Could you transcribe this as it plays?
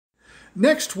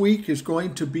Next week is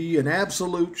going to be an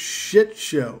absolute shit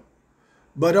show,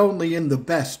 but only in the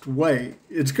best way.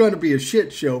 It's going to be a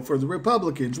shit show for the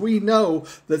Republicans. We know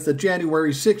that the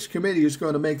January 6th committee is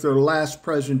going to make their last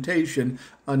presentation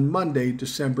on Monday,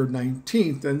 December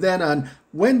 19th. And then on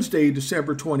Wednesday,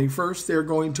 December 21st, they're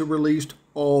going to release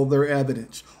all their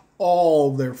evidence.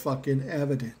 All their fucking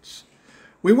evidence.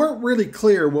 We weren't really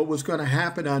clear what was going to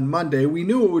happen on Monday. We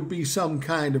knew it would be some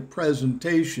kind of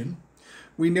presentation.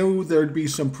 We knew there'd be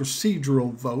some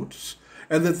procedural votes,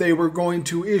 and that they were going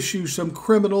to issue some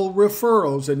criminal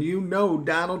referrals. And you know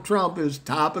Donald Trump is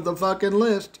top of the fucking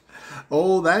list.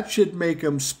 Oh, that should make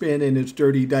him spin in his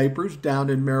dirty diapers down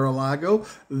in Mar-a-Lago.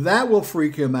 That will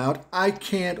freak him out. I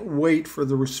can't wait for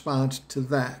the response to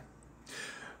that.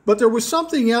 But there was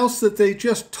something else that they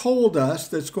just told us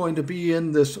that's going to be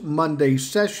in this Monday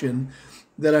session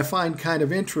that I find kind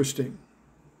of interesting.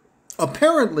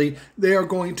 Apparently, they are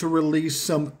going to release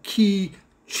some key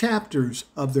chapters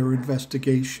of their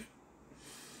investigation.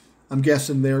 I'm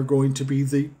guessing they're going to be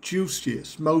the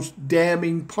juiciest, most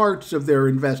damning parts of their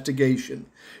investigation.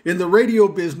 In the radio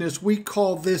business, we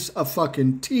call this a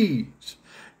fucking tease.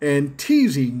 And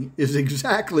teasing is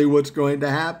exactly what's going to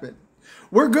happen.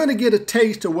 We're going to get a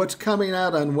taste of what's coming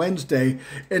out on Wednesday,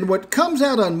 and what comes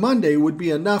out on Monday would be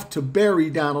enough to bury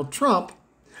Donald Trump,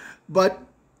 but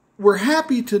we're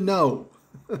happy to know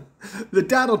that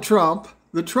Donald Trump,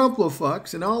 the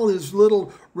Trumplafucks, and all his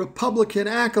little Republican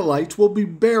acolytes will be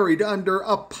buried under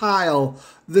a pile,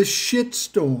 the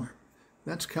shitstorm.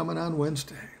 That's coming on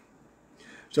Wednesday.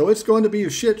 So it's going to be a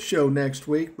shit show next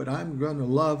week, but I'm going to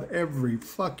love every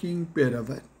fucking bit of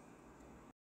it.